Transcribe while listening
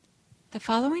The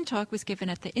following talk was given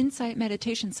at the Insight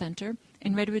Meditation Center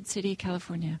in Redwood City,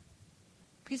 California.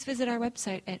 Please visit our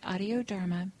website at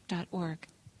audiodharma.org.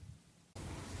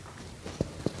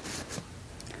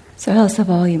 So how's the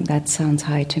volume? That sounds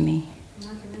high to me.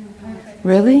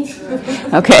 Really?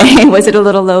 Okay. Was it a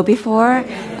little low before?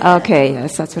 Okay,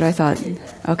 yes, that's what I thought.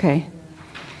 Okay.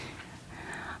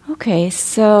 Okay,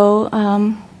 so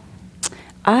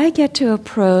I get to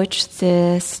approach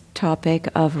this topic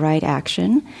of right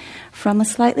action from a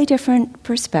slightly different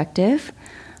perspective.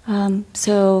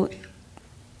 So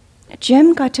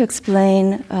Jim got to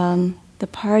explain the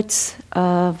parts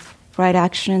of right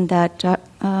action that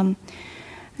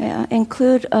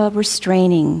include a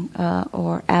restraining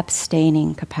or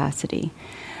abstaining capacity.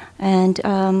 And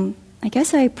I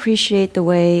guess I appreciate the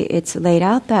way it's laid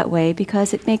out that way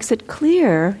because it makes it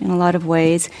clear in a lot of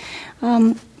ways,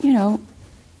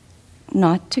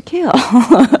 not to kill,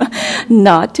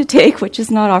 not to take, which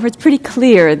is not offered. It's pretty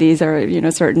clear these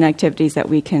are, certain activities that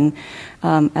we can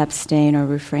abstain or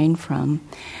refrain from.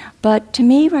 But to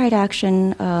me, right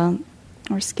action,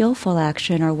 or skillful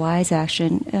action, or wise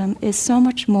action, is so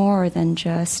much more than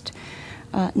just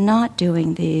not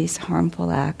doing these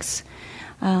harmful acts.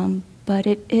 But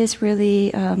it is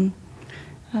really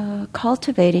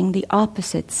cultivating the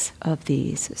opposites of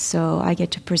these. So I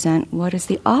get to present what is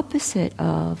the opposite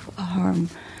of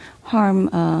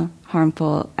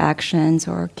harmful actions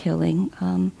or killing,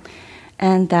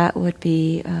 and that would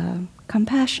be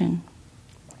compassion.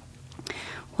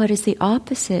 What is the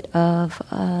opposite of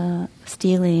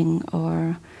stealing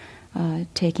or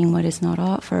taking what is not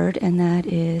offered, and that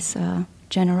is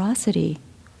generosity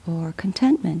or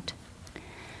contentment.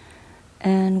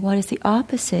 And what is the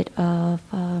opposite of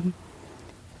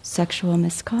sexual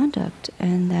misconduct,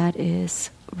 and that is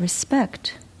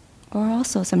respect, or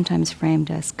also sometimes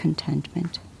framed as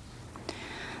contentment.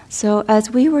 So as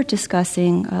we were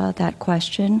discussing that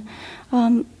question,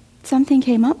 something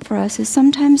came up for us is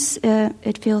sometimes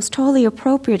it feels totally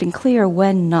appropriate and clear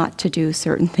when not to do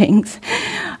certain things,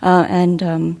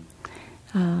 and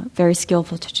very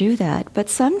skillful to do that. But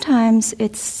sometimes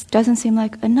it doesn't seem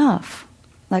like enough.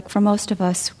 Like for most of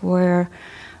us, we're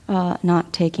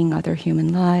not taking other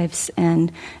human lives,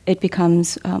 and it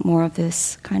becomes more of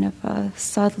this kind of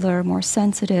subtler, more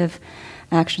sensitive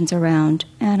actions around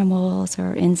animals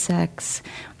or insects,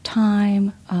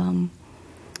 time,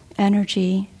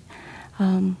 energy.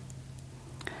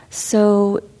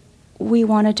 So we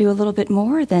want to do a little bit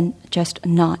more than just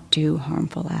not do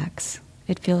harmful acts.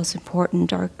 It feels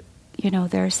important, or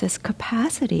there's this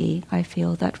capacity, I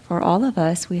feel, that for all of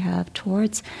us we have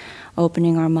towards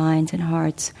opening our minds and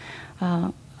hearts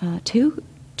to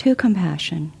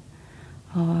compassion,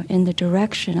 in the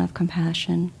direction of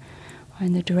compassion, or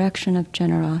in the direction of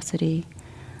generosity,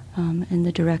 in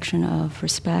the direction of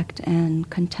respect and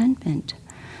contentment.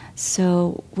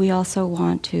 So we also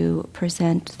want to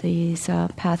present these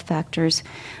path factors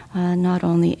not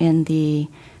only in the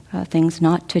things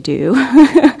not to do,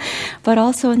 but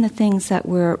also in the things that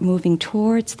we're moving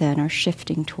towards then, or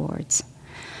shifting towards.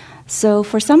 So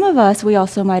for some of us, we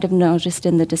also might have noticed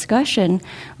in the discussion,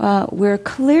 we're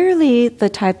clearly the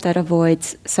type that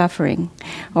avoids suffering,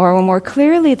 or we're more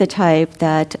clearly the type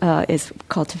that is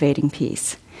cultivating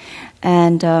peace.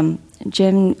 And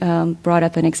Jim brought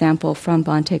up an example from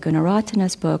Bhante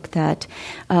Gunaratana's book that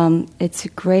it's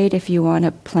great if you want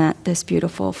to plant this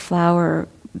beautiful flower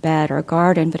bed or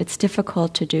garden, but it's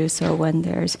difficult to do so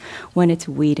when it's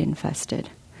weed infested.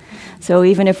 So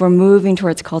even if we're moving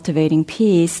towards cultivating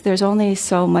peace, there's only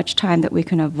so much time that we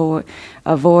can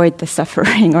avoid the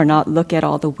suffering or not look at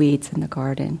all the weeds in the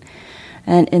garden.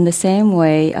 And in the same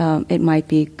way, it might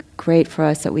be great for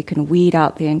us that we can weed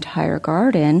out the entire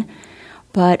garden,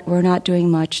 but we're not doing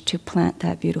much to plant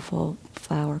that beautiful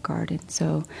flower garden.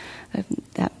 So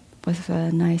that was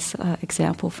a nice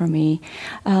example for me.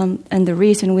 And the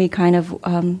reason we kind of,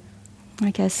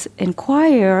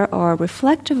 inquire or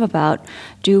reflective about,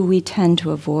 do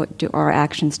our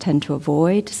actions tend to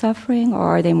avoid suffering, or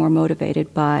are they more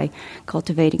motivated by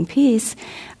cultivating peace,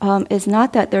 is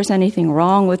not that there's anything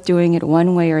wrong with doing it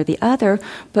one way or the other,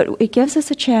 but it gives us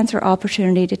a chance or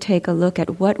opportunity to take a look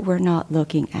at what we're not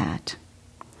looking at.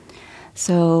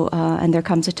 So, and there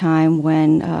comes a time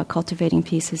when cultivating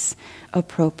peace is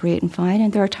appropriate and fine,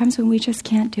 and there are times when we just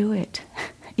can't do it,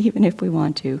 even if we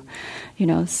want to,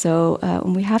 So,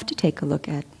 and we have to take a look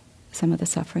at some of the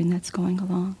suffering that's going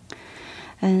along.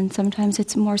 And sometimes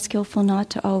it's more skillful not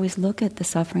to always look at the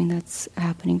suffering that's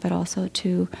happening, but also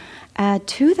to add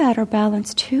to that or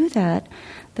balance to that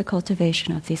the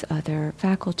cultivation of these other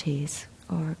faculties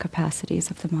or capacities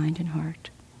of the mind and heart.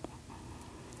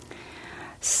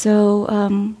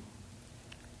 So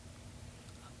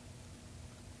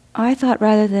I thought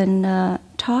rather than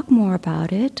talk more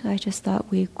about it, I just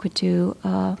thought we could do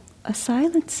a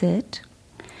silent sit.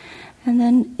 And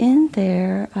then in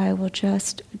there, I will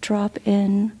just drop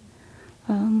in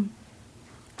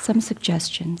some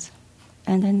suggestions.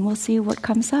 And then we'll see what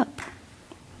comes up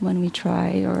when we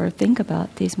try or think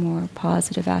about these more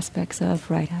positive aspects of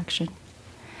right action.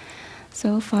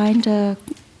 So find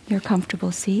your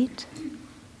comfortable seat.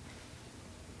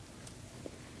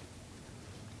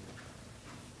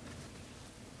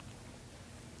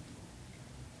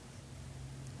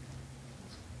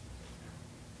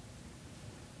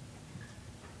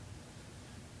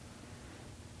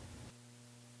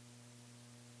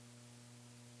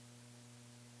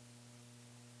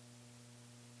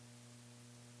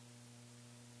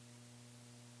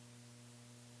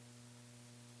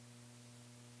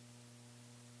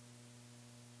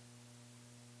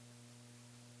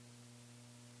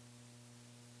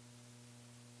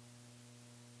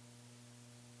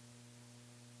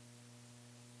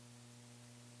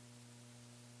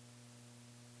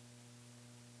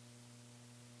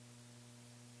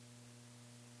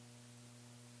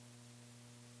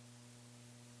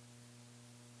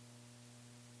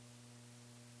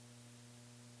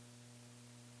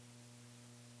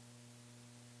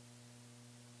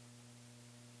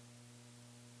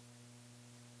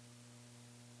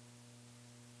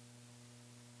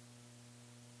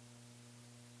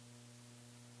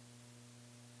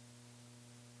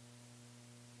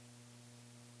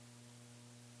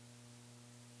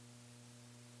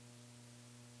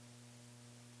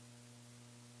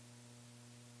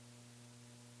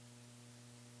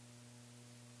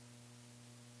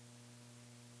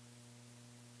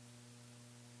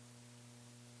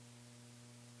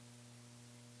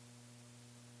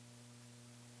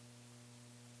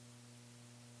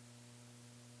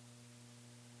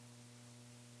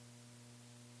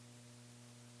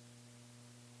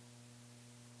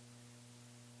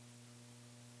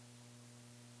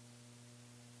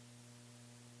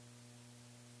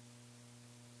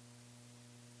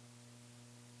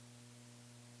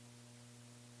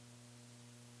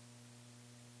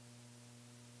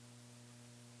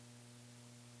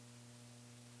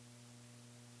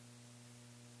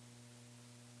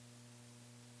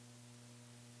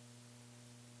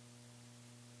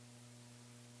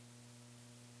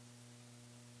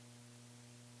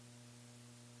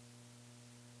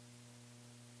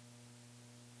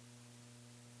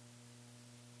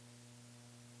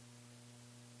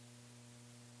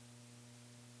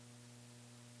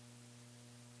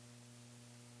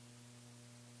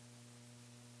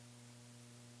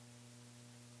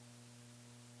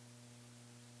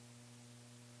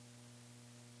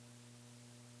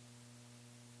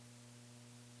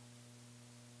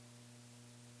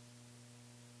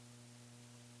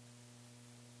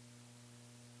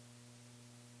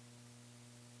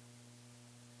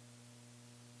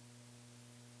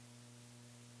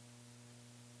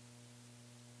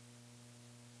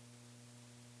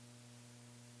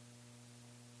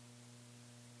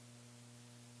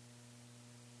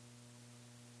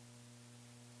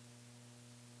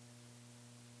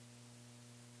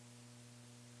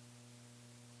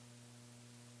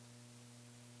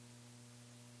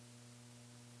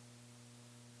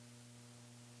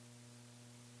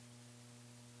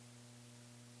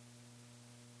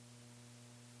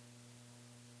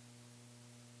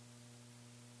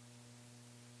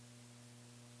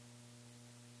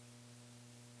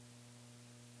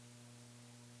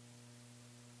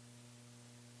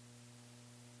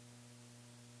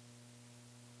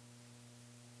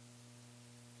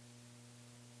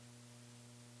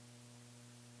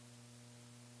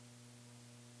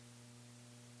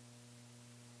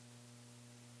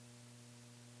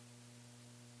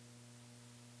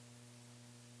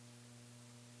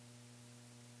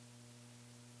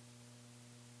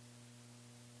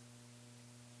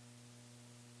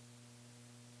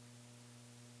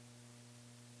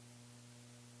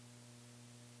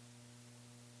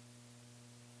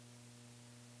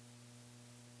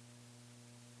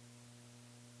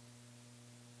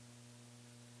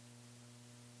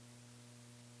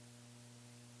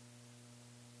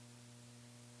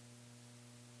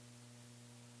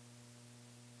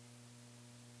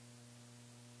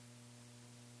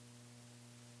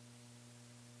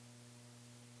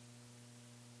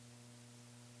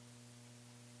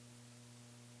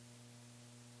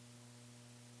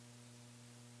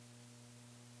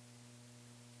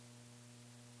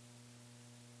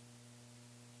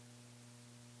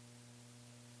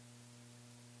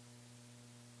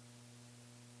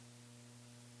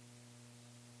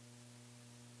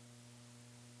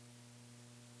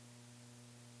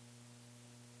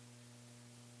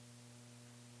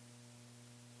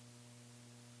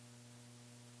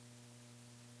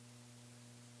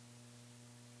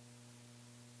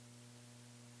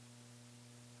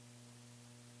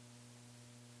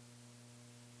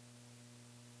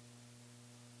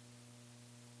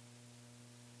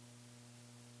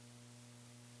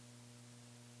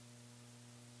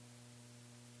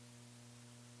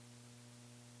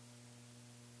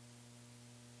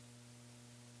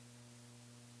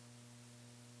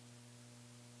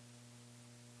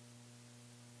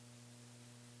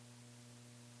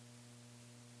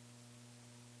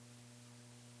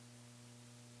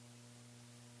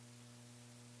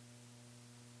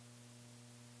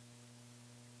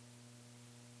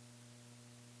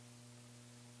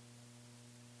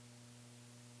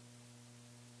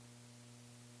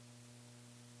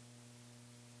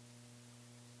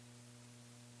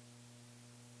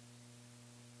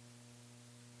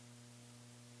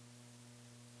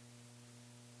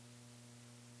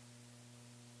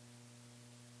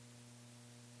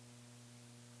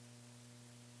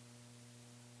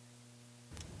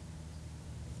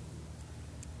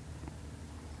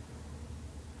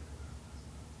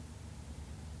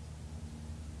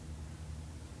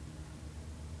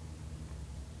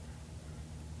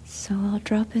 So I'll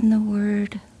drop in the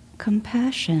word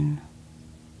compassion.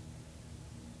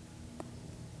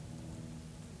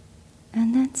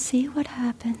 And then see what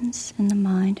happens in the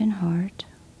mind and heart,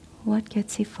 what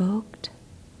gets evoked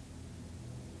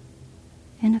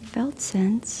in a felt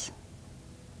sense.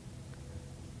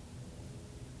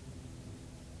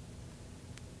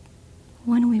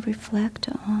 When we reflect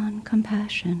on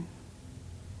compassion.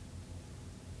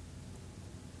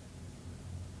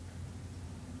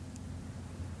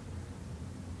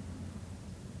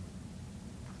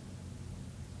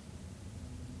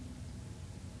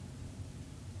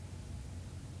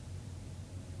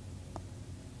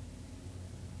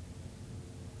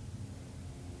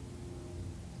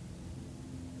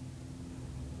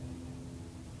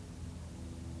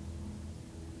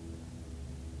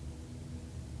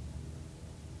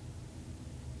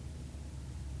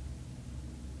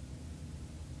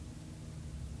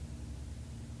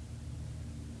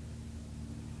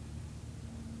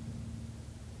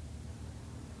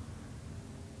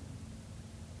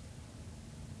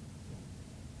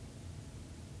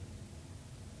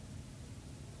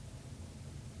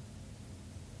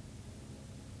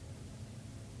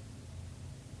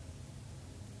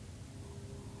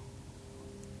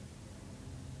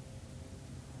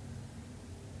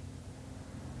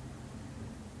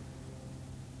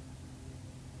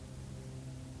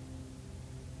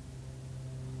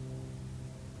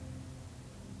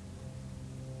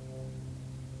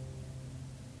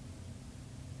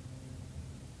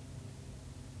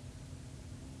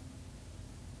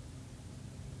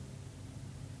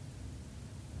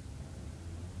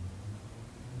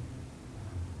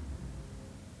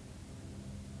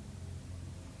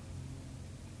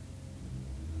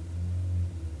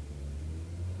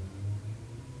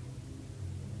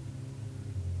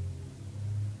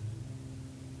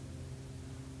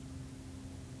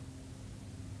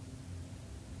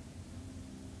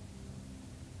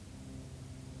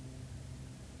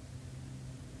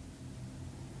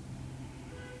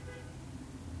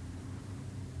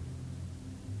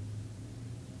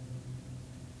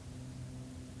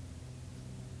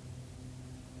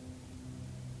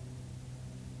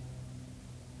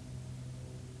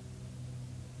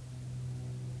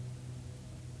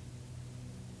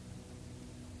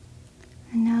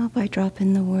 And now if I drop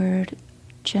in the word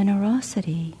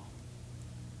generosity,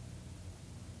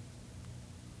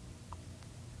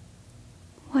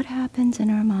 what happens in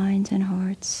our minds and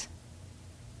hearts?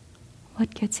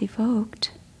 What gets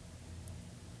evoked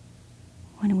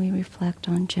when we reflect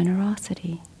on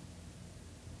generosity?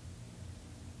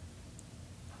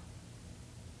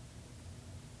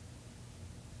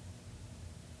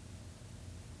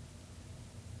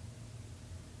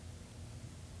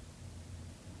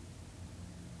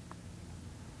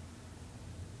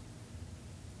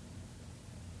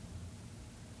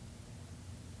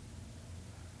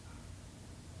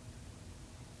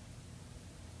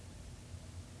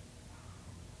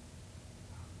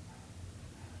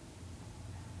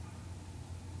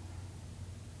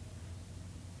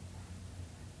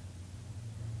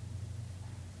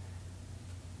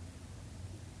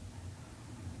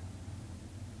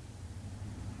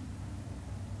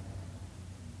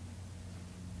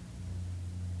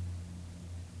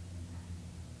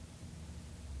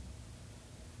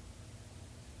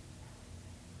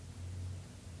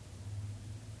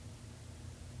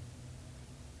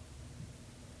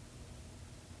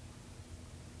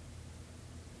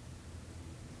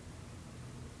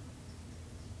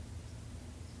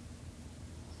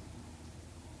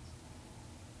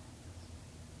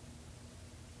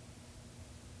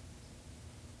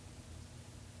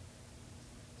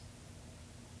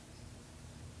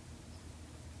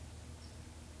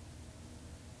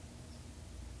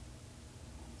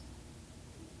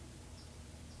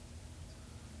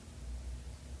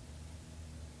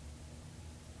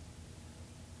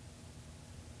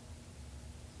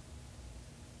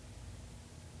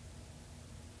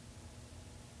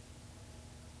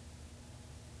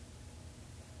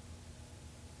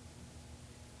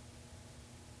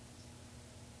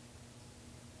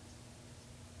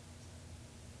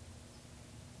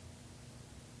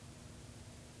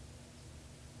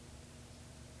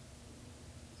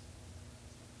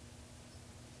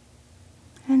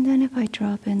 And then if I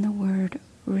drop in the word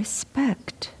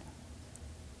respect,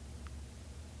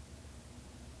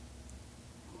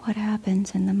 what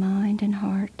happens in the mind and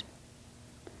heart?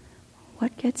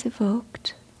 What gets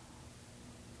evoked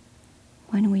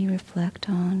when we reflect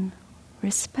on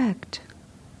respect?